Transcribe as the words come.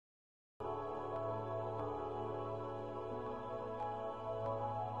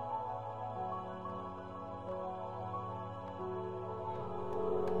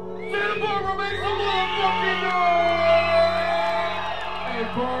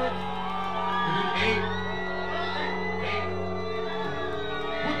hard, and it ain't.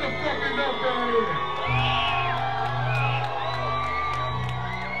 What the fuck is up down here?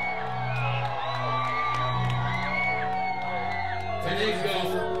 Today's goal.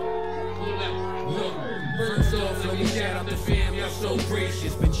 Look, first off, let me shout out the fam, y'all so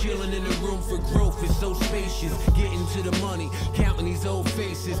gracious. Been chilling in the room for growth, it's so spacious. Getting to the money, counting these old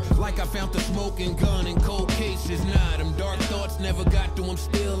faces. Like I found the smoking gun in cold cases. Nah, them dark thoughts never got to them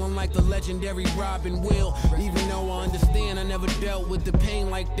still. Unlike the legendary Robin Will. Even though I understand I never dealt with the pain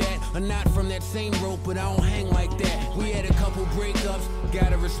like that. I'm not from that same rope, but I don't hang like that. We had a couple breakups,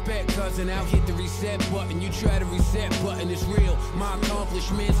 gotta respect, cousin. I'll hit the reset button, you try to reset button, it's real. My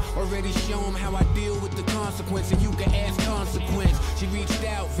accomplishments already show them how I deal with the consequence, and you can ask consequence. She reached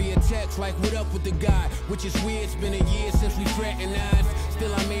out via text like, what up with the guy? Which is weird, it's been a year since we fraternized.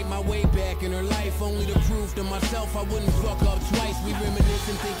 Still I made my way back in her life, only to prove to myself I wouldn't fuck up twice. We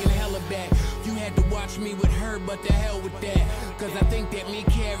reminiscing, thinking hella back. You had to watch me with her, but the hell with that. Cause I think that me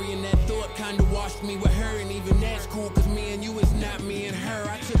carrying that thought kinda washed me with her. And even that's cool, cause me and you is not me and her.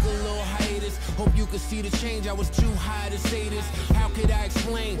 I took a little hiatus, hope you could see the change. I was too high to say this, how could I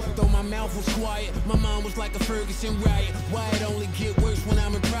explain? Though my mouth was quiet, my mind was like a Ferguson riot. Why it only get worse when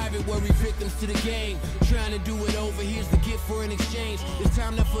I'm in private, worry victims to the game. Trying to do it over, here's the gift for an exchange. It's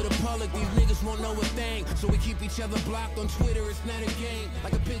time now for the public, these niggas won't know a thing. So we keep each other blocked on Twitter, it's not a game.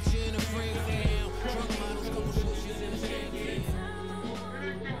 Like a picture in a frame for now. Drunk models, couple switches in a chain.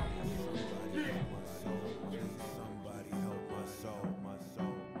 Somebody help my soul, my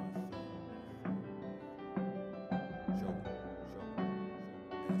soul,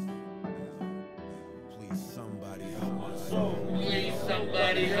 Please somebody help my soul. Please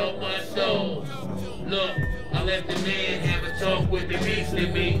somebody help my soul. Look, I let the man have a talk with the beast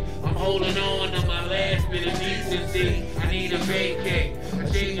in me. I'm holding on to my last bit of decency. I need a vacate, I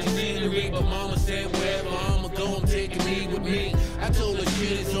change the scenery, but mama said wherever I'ma go, I'm taking me with me. I told her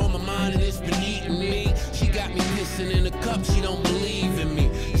shit is on my mind and it's been eating me. She got me pissing in a cup, she don't believe in me.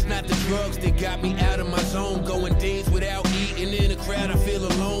 It's not the drugs that got me out of my zone. Going days without eating in a crowd, I feel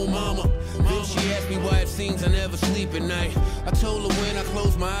alone, mama. Then she asked me why it seems I never sleep at night. I told her when I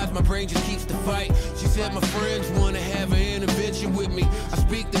close my eyes, my brain just keeps the fight. She said my friends wanna have an intervention with me. I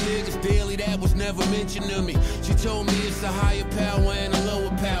speak to niggas daily, that was never mentioned to me. She told me it's a higher power and a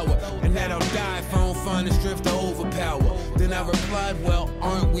lower power, and that I'll die if I don't find the strength to overpower. Then I replied, well,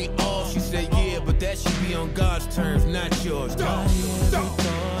 aren't we all? She said, yeah, but that should be on God's terms, not yours. Every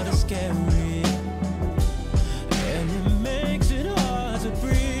thought is scary, and it makes it hard to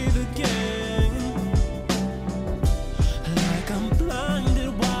breathe again. Like I'm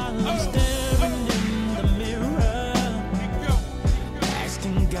blinded while I'm staring in the mirror,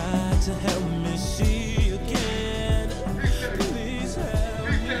 asking God to help me see again. Please help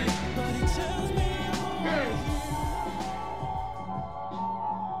me, but He tells me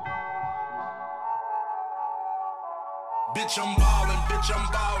Bitch, I'm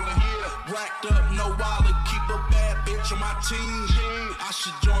ballin', yeah. Racked up, no wallet, keep a bad bitch on my team. I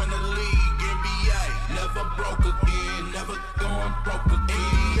should join the league, NBA. Never broke again, never going broke again.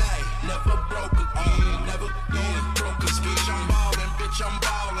 NBA, never broke again, never going broke again. Bitch, I'm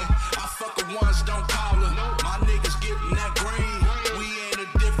ballin'. I fuck her once, don't call her. My niggas getting that green. We in a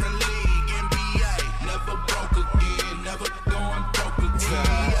different league, NBA. Never broke again, never going broke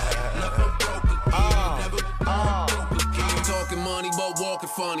again. Never broke again, never going broke again. Talking money, but walking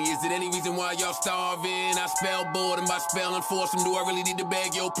funny. Is it any reason why y'all starving? I spell boredom by spelling foursome. Do I really need to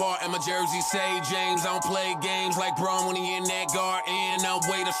beg your part? And my jersey say James. I don't play games like Braun when he in that garden. Now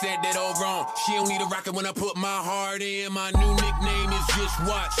wait, I said that all wrong. She don't need a rocket when I put my heart in. My new nickname is Just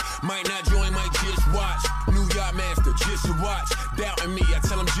Watch. Might not join, might just watch. New York master, just a watch. Doubting me, I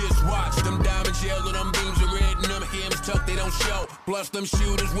tell them just watch. Them diamonds yellow, them beams are red, and them hymns tucked, they don't show. Plus them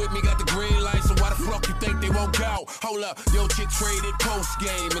shooters with me got the green light, so why the fuck you think they won't go? Hold up, yo chick traded post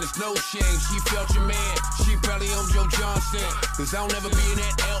game, and it's no shame. She felt your man, she probably on Joe Johnson. Cause I don't ever be in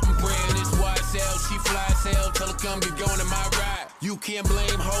that Elton brand. It's YSL, she fly as hell, tell her come get going in my ride. You can't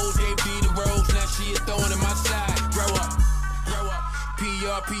blame hoes, they be the roads, now she is throwing in my side. Grow up, grow up.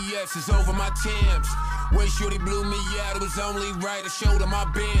 PRPS is over my Timbs. When shorty blew me out, it was only right. I showed her my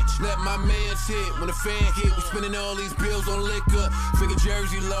bench, let my mans hit. When the fan hit, we spending all these bills on liquor. Figure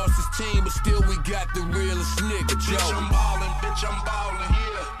Jersey lost his team, but still we got the realest nigga, Joe. Bitch, I'm ballin',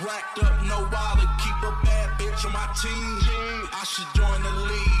 yeah. Racked up, no wallet, keep a bad bitch on my team. I should join the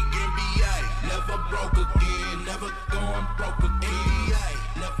league.